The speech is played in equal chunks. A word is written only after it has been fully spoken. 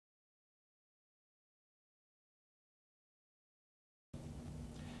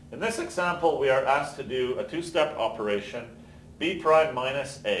this example, we are asked to do a two-step operation, b prime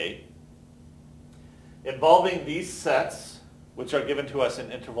minus a, involving these sets, which are given to us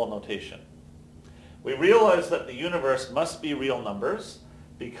in interval notation. We realize that the universe must be real numbers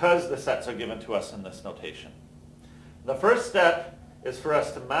because the sets are given to us in this notation. The first step is for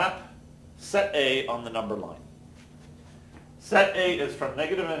us to map set A on the number line. Set A is from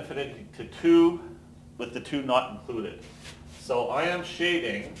negative infinity to 2 with the 2 not included. So I am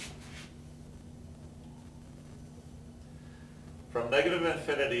shading from negative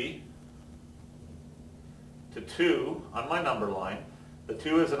infinity to 2 on my number line. The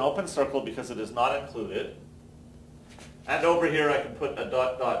 2 is an open circle because it is not included. And over here I can put a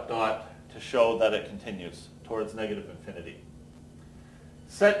dot, dot, dot to show that it continues towards negative infinity.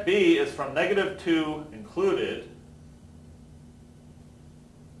 Set B is from negative 2 included.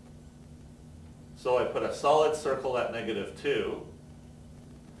 So I put a solid circle at negative 2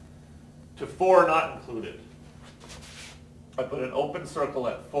 to 4 not included. I put an open circle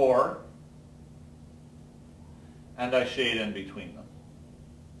at 4 and I shade in between them.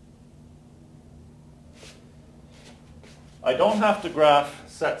 I don't have to graph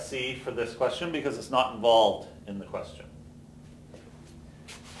set C for this question because it's not involved in the question.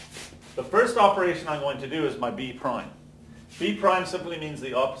 The first operation I'm going to do is my B prime. B prime simply means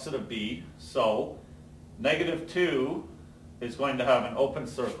the opposite of B, so negative 2 is going to have an open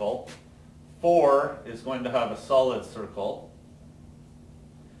circle, 4 is going to have a solid circle.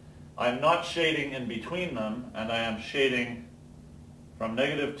 I'm not shading in between them, and I am shading from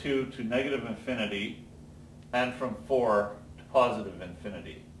negative 2 to negative infinity, and from 4 to positive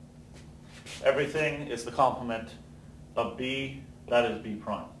infinity. Everything is the complement of B, that is B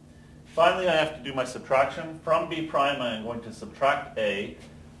prime. Finally, I have to do my subtraction. From B prime, I am going to subtract A.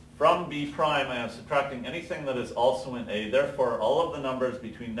 From B prime, I am subtracting anything that is also in A. Therefore, all of the numbers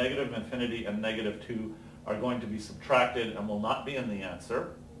between negative infinity and negative 2 are going to be subtracted and will not be in the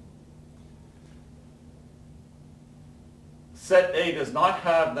answer. Set A does not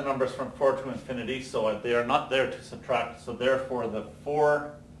have the numbers from 4 to infinity, so they are not there to subtract. So therefore, the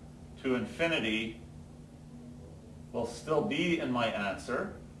 4 to infinity will still be in my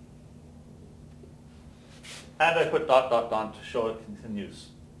answer. And I put dot, dot, dot to show it continues.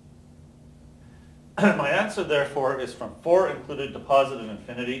 My answer, therefore, is from 4 included to positive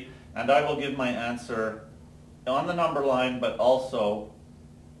infinity, and I will give my answer on the number line, but also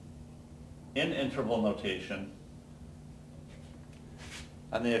in interval notation.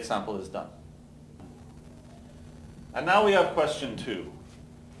 And the example is done. And now we have question 2.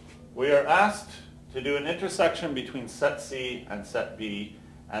 We are asked to do an intersection between set C and set B,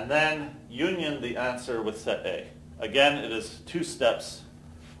 and then union the answer with set A. Again, it is 2 steps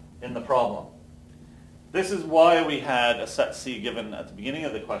in the problem. This is why we had a set C given at the beginning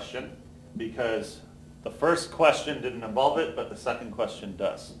of the question, because the first question didn't involve it, but the second question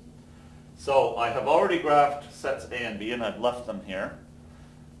does. So I have already graphed sets A and B, and I've left them here.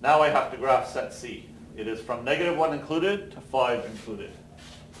 Now I have to graph set C. It is from negative 1 included to 5 included.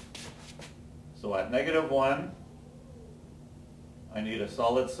 So at negative 1, I need a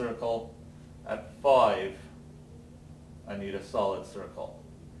solid circle. At 5, I need a solid circle.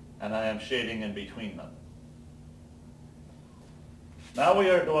 And I am shading in between them. Now we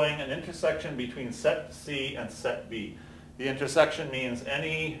are doing an intersection between set C and set B. The intersection means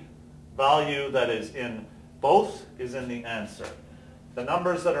any value that is in both is in the answer. The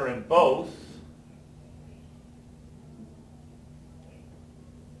numbers that are in both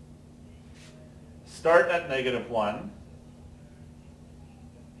start at negative 1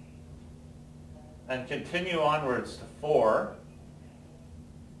 and continue onwards to 4.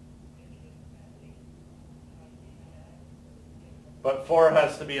 But 4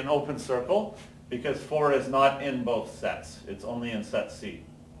 has to be an open circle because 4 is not in both sets. It's only in set C.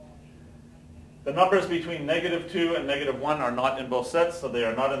 The numbers between negative 2 and negative 1 are not in both sets, so they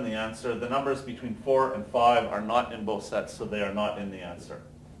are not in the answer. The numbers between 4 and 5 are not in both sets, so they are not in the answer.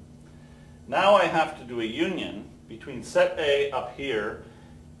 Now I have to do a union between set A up here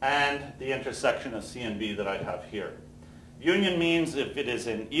and the intersection of C and B that I have here. Union means if it is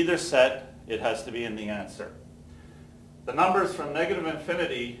in either set, it has to be in the answer. The numbers from negative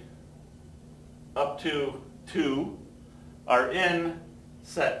infinity up to 2 are in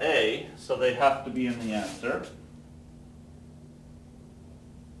set A, so they have to be in the answer.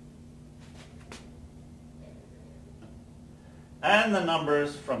 And the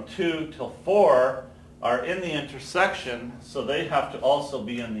numbers from 2 till 4 are in the intersection, so they have to also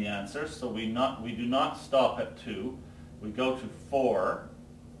be in the answer. So we do not stop at 2. We go to 4.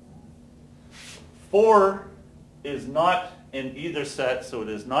 4 is not in either set, so it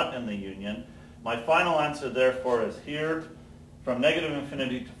is not in the union. My final answer therefore is here, from negative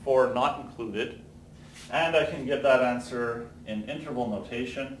infinity to 4 not included. And I can get that answer in interval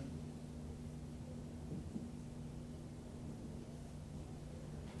notation.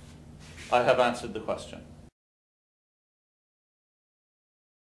 I have answered the question.